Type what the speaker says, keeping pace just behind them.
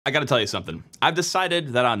I gotta tell you something. I've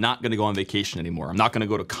decided that I'm not gonna go on vacation anymore. I'm not gonna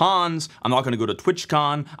go to cons. I'm not gonna go to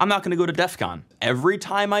TwitchCon. I'm not gonna go to DEF CON. Every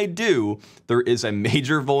time I do, there is a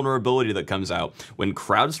major vulnerability that comes out. When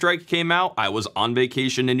CrowdStrike came out, I was on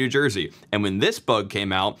vacation in New Jersey. And when this bug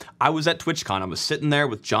came out, I was at TwitchCon. I was sitting there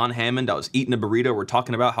with John Hammond. I was eating a burrito. We're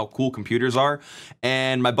talking about how cool computers are.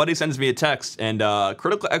 And my buddy sends me a text and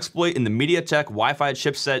critical exploit in the MediaTek Wi-Fi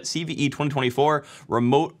chipset CVE 2024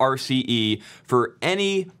 remote RCE for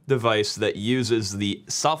any device that uses the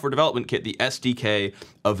software development kit, the SDK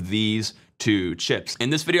of these two chips. In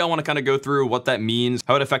this video, I want to kind of go through what that means,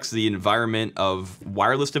 how it affects the environment of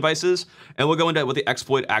wireless devices, and we'll go into what the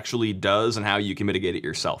exploit actually does and how you can mitigate it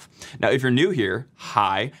yourself. Now, if you're new here,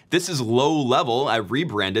 hi, this is Low Level. I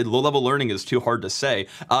rebranded. Low Level Learning is too hard to say.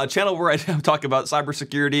 A channel where I talk about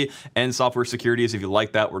cybersecurity and software securities. If you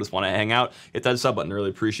like that or just want to hang out, hit that sub button. I really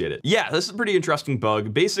appreciate it. Yeah, this is a pretty interesting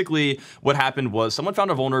bug. Basically, what happened was someone found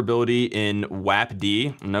a vulnerability in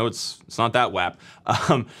WAP-D. No, it's not that WAP.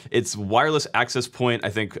 It's wireless access point, I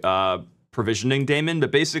think, provisioning daemon, but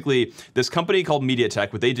basically this company called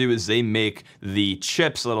MediaTek, what they do is they make the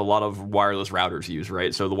chips that a lot of wireless routers use,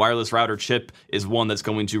 right? So the wireless router chip is one that's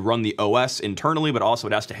going to run the OS internally, but also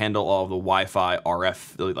it has to handle all of the Wi-Fi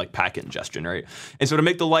RF, like packet ingestion, right? And so to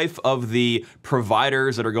make the life of the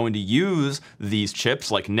providers that are going to use these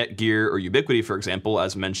chips, like Netgear or Ubiquiti, for example,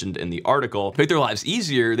 as mentioned in the article, to make their lives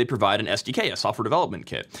easier, they provide an SDK, a software development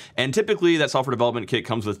kit. And typically that software development kit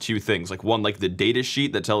comes with two things, like one, like the data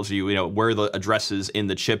sheet that tells you, where the addresses in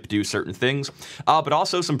the chip do certain things, but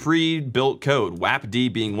also some pre-built code, WAP-D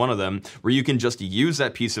being one of them, where you can just use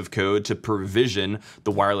that piece of code to provision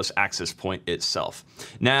the wireless access point itself.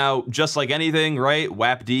 Now, just like anything, right,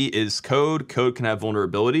 WAP-D is code. Code can have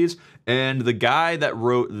vulnerabilities. And the guy that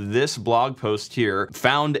wrote this blog post here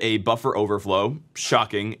found a buffer overflow,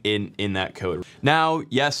 shocking, in that code. Now,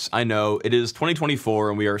 yes, I know it is 2024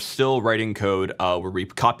 and we are still writing code where we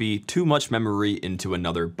copy too much memory into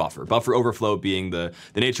another buffer. Buffer overflow being the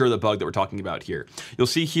nature of the bug that we're talking about here. You'll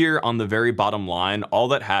see here on the very bottom line, all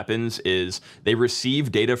that happens is they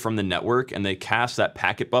receive data from the network and they cast that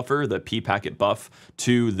packet buffer, the P packet buff,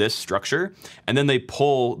 to this structure, and then they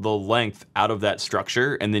pull the length out of that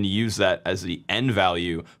structure and then use that as the end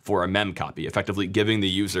value for a mem copy, effectively giving the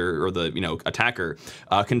user or the attacker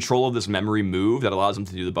control of this memory move that allows them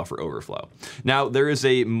to do the buffer overflow. Now, there is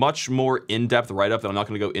a much more in-depth write-up that I'm not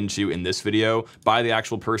going to go into in this video by the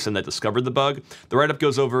actual person that discovered the bug. The write-up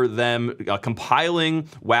goes over them compiling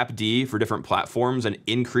WAP-D for different platforms and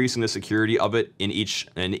increasing the security of it in each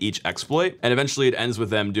exploit, and eventually it ends with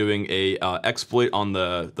them doing a exploit on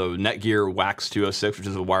the Netgear WAX 206, which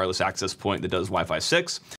is a wireless access point that does Wi-Fi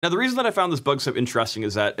 6. Now, the reason that I found this bug so interesting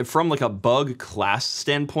is that from like a bug class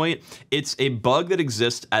standpoint, it's a bug that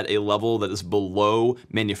exists at a level that is below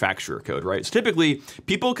manufacturer code, right? So typically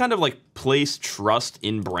people kind of like place trust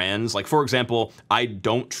in brands. Like, for example, I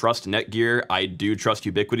don't trust Netgear. I do trust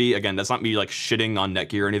Ubiquiti. Again, that's not me like shitting on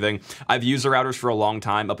Netgear or anything. I've used the routers for a long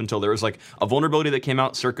time up until there was like a vulnerability that came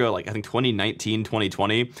out circa like I think 2019,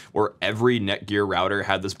 2020, where every Netgear router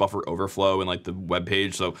had this buffer overflow in like the web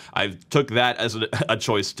page. So I took that as a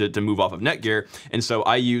choice to move off of Netgear, and so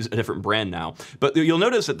I use a different brand now. But you'll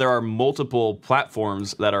notice that there are multiple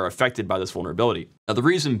platforms that are affected by this vulnerability. Now, the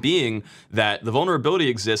reason being that the vulnerability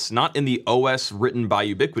exists not in the OS written by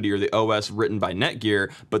Ubiquiti or the OS written by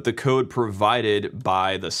Netgear, but the code provided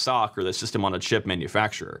by the SoC or the system on a chip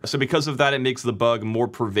manufacturer. So because of that, it makes the bug more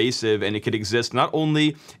pervasive, and it could exist not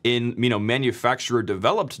only in manufacturer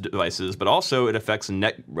developed devices, but also it affects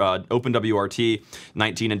OpenWRT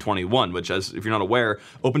 19 and 21, which, as if you're not aware,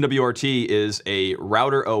 OpenWRT is a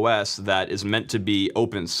router OS that is meant to be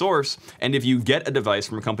open source. And if you get a device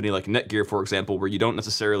from a company like Netgear, for example, where you don't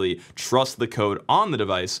necessarily trust the code on the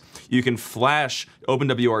device, you can flash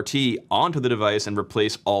OpenWRT onto the device and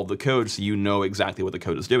replace all the code so you know exactly what the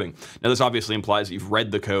code is doing. Now, this obviously implies that you've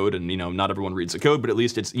read the code, and not everyone reads the code, but at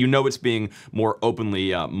least it's it's being more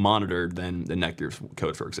openly monitored than the Netgear's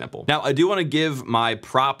code, for example. Now, I do want to give my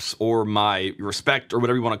props or my respect or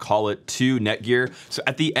whatever you want to call it to Netgear. So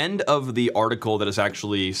at the end of the article that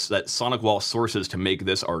SonicWall sources to make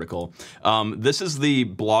this article, this is the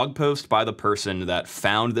blog post by the person that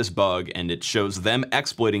found this bug, and it shows them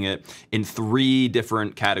exploiting it in 3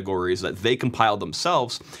 different categories that they compiled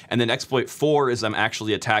themselves. And then exploit 4 is them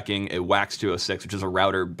actually attacking a WAX 206, which is a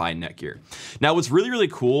router by Netgear. Now, what's really, really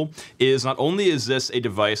cool is not only is this a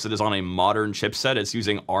device that is on a modern chipset, it's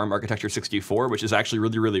using ARM architecture 64, which is actually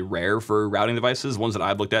really, really rare for routing devices. Ones that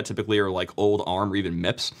I've looked at typically are like old ARM or even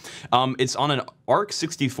MIPS. It's on an ARC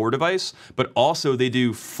 64 device, but also they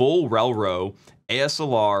do full RelRo,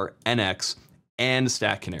 ASLR, NX, and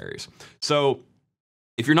stack canaries. So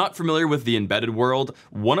if you're not familiar with the embedded world,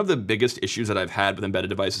 one of the biggest issues that I've had with embedded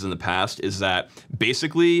devices in the past is that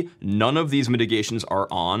basically none of these mitigations are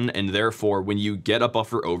on, and therefore when you get a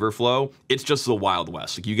buffer overflow, it's just the Wild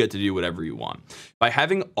West. Like, you get to do whatever you want. By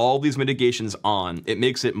having all these mitigations on, it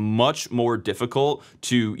makes it much more difficult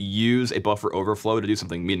to use a buffer overflow to do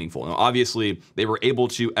something meaningful. Now, obviously, they were able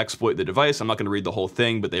to exploit the device. I'm not going to read the whole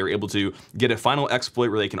thing, but they were able to get a final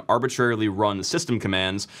exploit where they can arbitrarily run system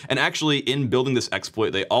commands. And actually, in building this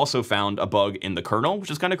exploit, they also found a bug in the kernel,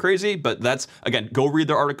 which is kind of crazy, but that's, again, go read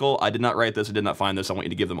their article. I did not write this, I did not find this. I want you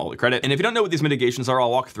to give them all the credit. And if you don't know what these mitigations are,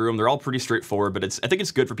 I'll walk through them. They're all pretty straightforward, but I think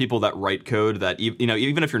it's good for people that write code that,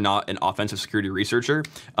 even if you're not an offensive security researcher,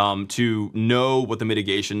 to know what the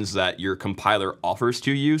mitigations that your compiler offers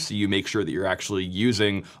to you, so you make sure that you're actually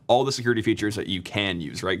using all the security features that you can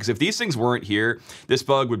use, right? Because if these things weren't here, this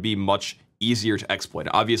bug would be much easier to exploit.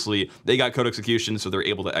 Obviously, they got code execution, so they're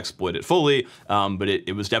able to exploit it fully, but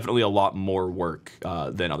it was definitely a lot more work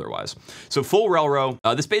than otherwise. So full railrow,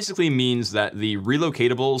 this basically means that the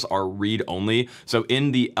relocatables are read-only. So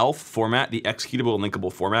in the ELF format, the executable and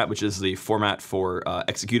linkable format, which is the format for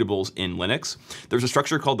executables in Linux, there's a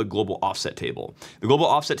structure called the global offset table. The global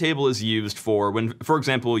offset table is used for when, for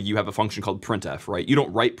example, you have a function called printf, right? You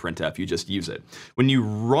don't write printf, you just use it. When you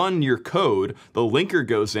run your code, the linker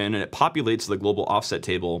goes in and it populates the global offset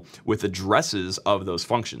table with addresses of those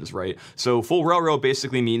functions, right? So full railroad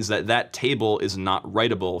basically means that that table is not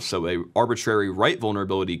writable, so a arbitrary write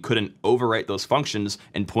vulnerability couldn't overwrite those functions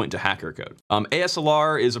and point to hacker code.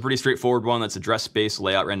 ASLR is a pretty straightforward one. That's address space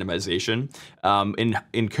layout randomization.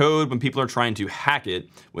 In code, when people are trying to hack it,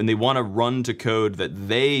 when they want to run to code that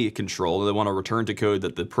they control, they want to return to code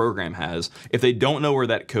that the program has, if they don't know where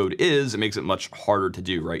that code is, it makes it much harder to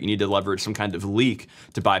do, right? You need to leverage some kind of leak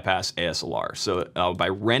to bypass ASLR. So by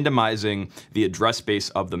randomizing the address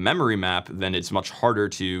space of the memory map, then it's much harder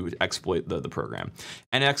to exploit the program.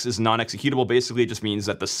 NX is non-executable. Basically, it just means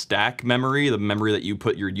that the stack memory, the memory that you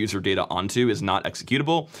put your user data onto, is not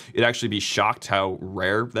executable. You'd actually be shocked how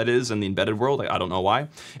rare that is in the embedded world. I don't know why.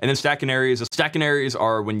 And then stack canaries. Stack canaries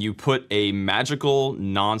are when you put a magical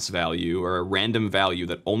nonce value or a random value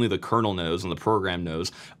that only the kernel knows and the program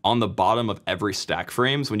knows on the bottom of every stack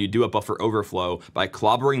frame. So when you do a buffer overflow, by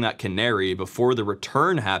clobbering that canary before the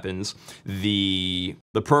return happens, the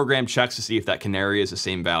program checks to see if that canary is the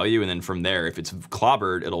same value, and then from there, if it's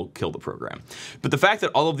clobbered, it'll kill the program. But the fact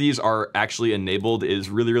that all of these are actually enabled is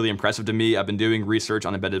really, really impressive to me. I've been doing research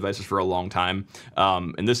on embedded devices for a long time,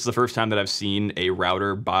 and this is the first time that I've seen a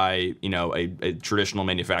router by a traditional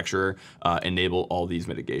manufacturer enable all these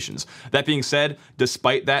mitigations. That being said,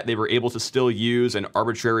 despite that, they were able to still use an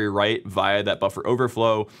arbitrary write via that buffer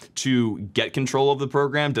overflow to get control of the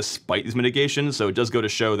program despite these mitigations. So it does go to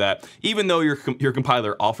show that even though your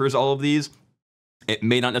compiler offers all of these, it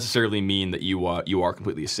may not necessarily mean that you are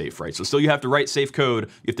completely safe, right? So still you have to write safe code,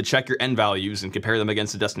 you have to check your end values and compare them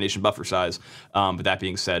against the destination buffer size. But that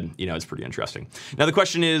being said, it's pretty interesting. Now the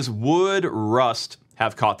question is, would Rust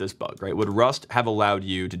have caught this bug, right? Would Rust have allowed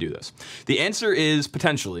you to do this? The answer is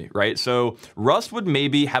potentially, right? So Rust would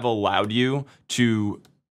maybe have allowed you to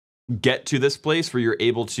get to this place where you're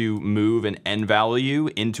able to move an end value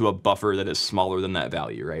into a buffer that is smaller than that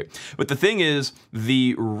value, right? But the thing is,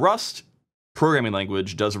 the Rust programming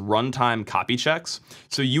language does runtime copy checks.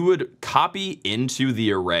 So you would copy into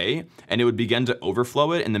the array and it would begin to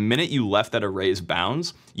overflow it. And the minute you left that array's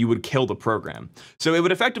bounds, you would kill the program. So it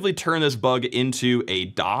would effectively turn this bug into a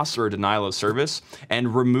DOS or a denial of service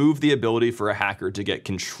and remove the ability for a hacker to get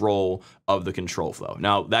control of the control flow.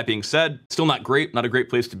 Now, that being said, still not great, not a great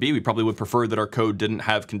place to be. We probably would prefer that our code didn't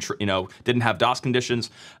have didn't have DOS conditions.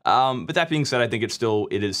 But that being said, I think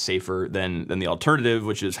it is safer than the alternative,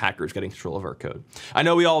 which is hackers getting control of our code. I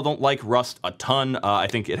know we all don't like Rust a ton. I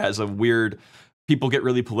think it has a weird people get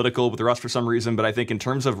really political with Rust for some reason, but I think in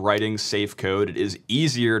terms of writing safe code, it is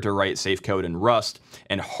easier to write safe code in Rust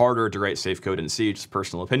and harder to write safe code in C, just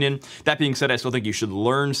personal opinion. That being said, I still think you should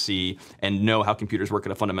learn C and know how computers work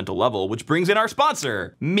at a fundamental level, which brings in our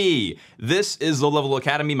sponsor, me. This is Low Level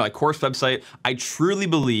Academy, my course website. I truly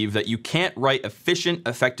believe that you can't write efficient,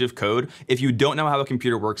 effective code if you don't know how a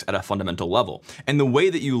computer works at a fundamental level. And the way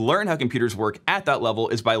that you learn how computers work at that level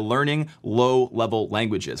is by learning low-level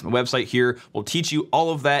languages. My website here will teach you all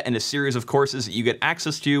of that in a series of courses that you get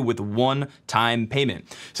access to with one-time payment.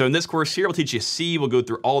 So in this course here, we'll teach you C, we'll go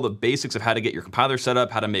through all the basics of how to get your compiler set up,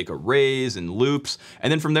 how to make arrays and loops,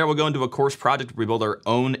 and then from there we'll go into a course project where we build our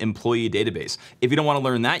own employee database. If you don't want to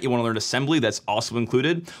learn that, you want to learn assembly, that's also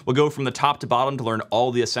included. We'll go from the top to bottom to learn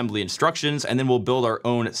all the assembly instructions, and then we'll build our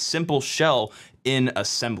own simple shell in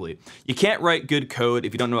assembly. You can't write good code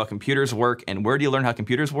if you don't know how computers work, and where do you learn how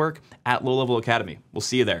computers work? At Low Level Academy. We'll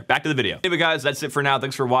see you there. Back to the video. Anyway, guys, that's it for now.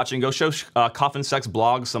 Thanks for watching. Go show Coffin Sex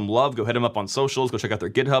blog some love. Go hit them up on socials. Go check out their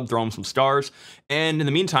GitHub. Throw them some stars. And in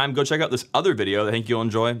the meantime, go check out this other video that I think you'll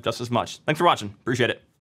enjoy just as much. Thanks for watching. Appreciate it.